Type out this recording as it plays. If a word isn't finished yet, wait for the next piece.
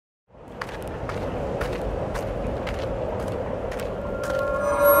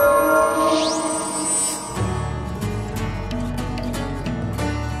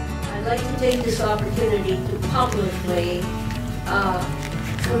wholeheartedly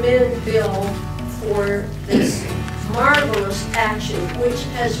commend Bill for this marvelous action, which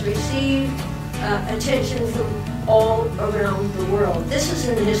has received attention from all around the world. This is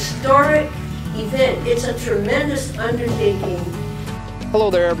an historic event. It's a tremendous undertaking. Hello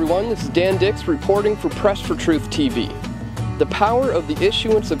there, everyone. This is Dan Dix reporting for Press for Truth TV. The power of the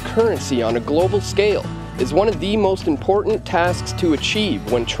issuance of currency on a global scale is one of the most important tasks to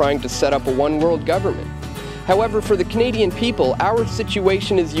achieve when trying to set up a one-world government. However, for the Canadian people, our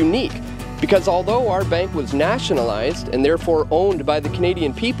situation is unique because although our bank was nationalized and therefore owned by the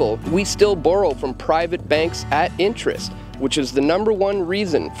Canadian people, we still borrow from private banks at interest, which is the #1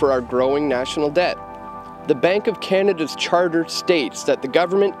 reason for our growing national debt. The Bank of Canada's charter states that the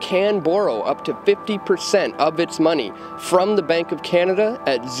government can borrow up to 50% of its money from the Bank of Canada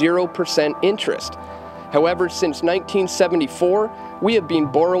at 0% interest. However, since 1974, we have been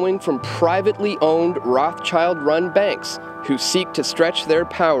borrowing from privately owned Rothschild-run banks who seek to stretch their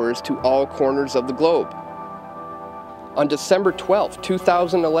powers to all corners of the globe. On December 12,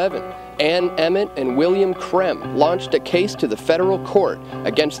 2011, Ann Emmett and William Krehm launched a case to the federal court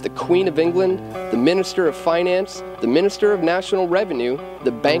against the Queen of England, the Minister of Finance, the Minister of National Revenue,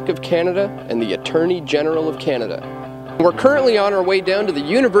 the Bank of Canada, and the Attorney General of Canada. We're currently on our way down to the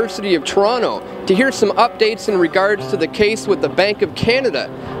University of Toronto to hear some updates in regards to the case with the Bank of Canada,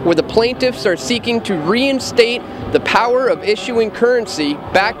 where the plaintiffs are seeking to reinstate the power of issuing currency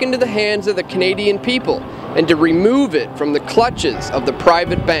back into the hands of the Canadian people and to remove it from the clutches of the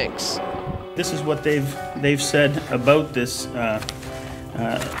private banks. This is what they've said about this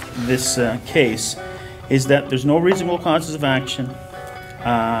case, is that there's no reasonable causes of action,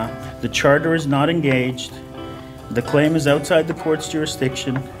 the charter is not engaged, the claim is outside the court's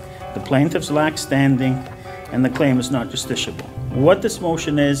jurisdiction, the plaintiffs lack standing, and the claim is not justiciable. What this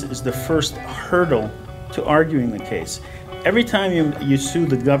motion is the first hurdle to arguing the case. Every time you sue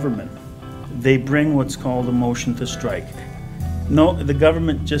the government, they bring what's called a motion to strike. No, the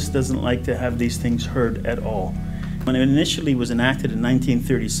government just doesn't like to have these things heard at all. When it initially was enacted in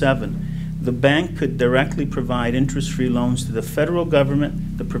 1937, the bank could directly provide interest-free loans to the federal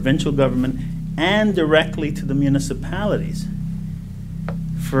government, the provincial government, and directly to the municipalities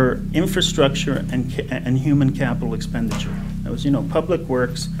for infrastructure and human capital expenditure. That was, public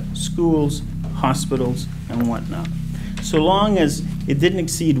works, schools, hospitals, and whatnot. So long as it didn't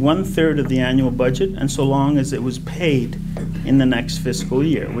exceed 1/3 of the annual budget, and so long as it was paid in the next fiscal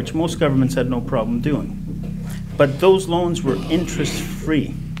year, which most governments had no problem doing. But those loans were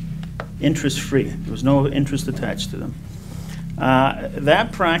interest-free. Interest-free. There was no interest attached to them.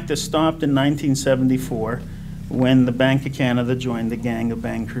 That practice stopped in 1974 when the Bank of Canada joined the gang of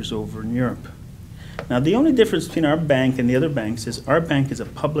bankers over in Europe. Now, the only difference between our bank and the other banks is our bank is a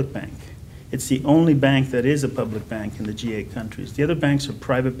public bank. It's the only bank that is a public bank in the G8 countries. The other banks are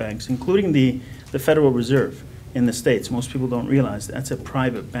private banks, including the Federal Reserve in the States. Most people don't realize that's a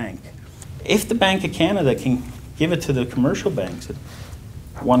private bank. If the Bank of Canada can give it to the commercial banks at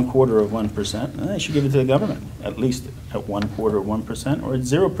 1/4 of 1%, they should give it to the government, at least at 1/4 of 1%, or at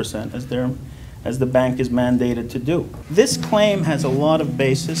 0% as the bank is mandated to do. This claim has a lot of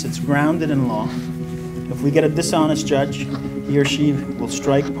basis. It's grounded in law. If we get a dishonest judge, he or she will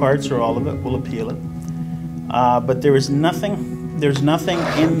strike parts or all of it, will appeal it. But there's nothing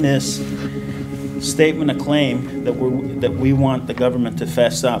in this statement of claim that we want the government to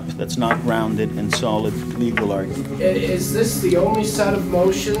fess up that's not grounded in solid legal argument. Is this the only set of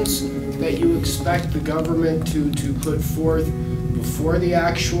motions that you expect the government to put forth before the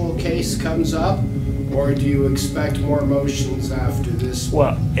actual case comes up? Or do you expect more motions after this?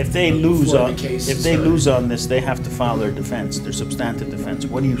 Well, if they lose on this, they have to file their defense, their substantive defense.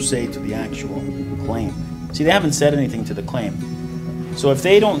 What do you say to the actual claim? See, they haven't said anything to the claim. So if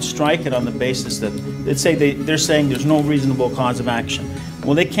they don't strike it on the basis that, let's say they're saying there's no reasonable cause of action.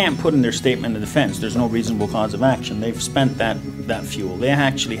 Well, they can't put in their statement of defense, there's no reasonable cause of action. They've spent that fuel. They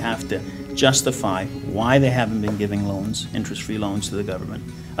actually have to justify why they haven't been giving loans, interest-free loans to the government,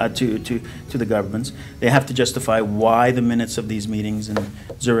 to the governments. They have to justify why the minutes of these meetings in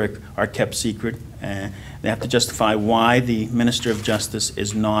Zurich are kept secret. They have to justify why the Minister of Justice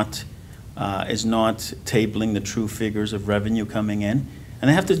is not tabling the true figures of revenue coming in, and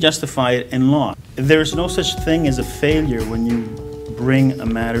they have to justify it in law. There's no such thing as a failure when you bring a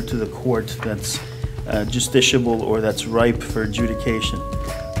matter to the court that's justiciable or that's ripe for adjudication.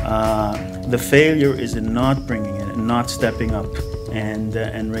 The failure is in not bringing it and not stepping up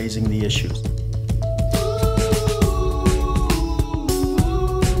and raising the issues.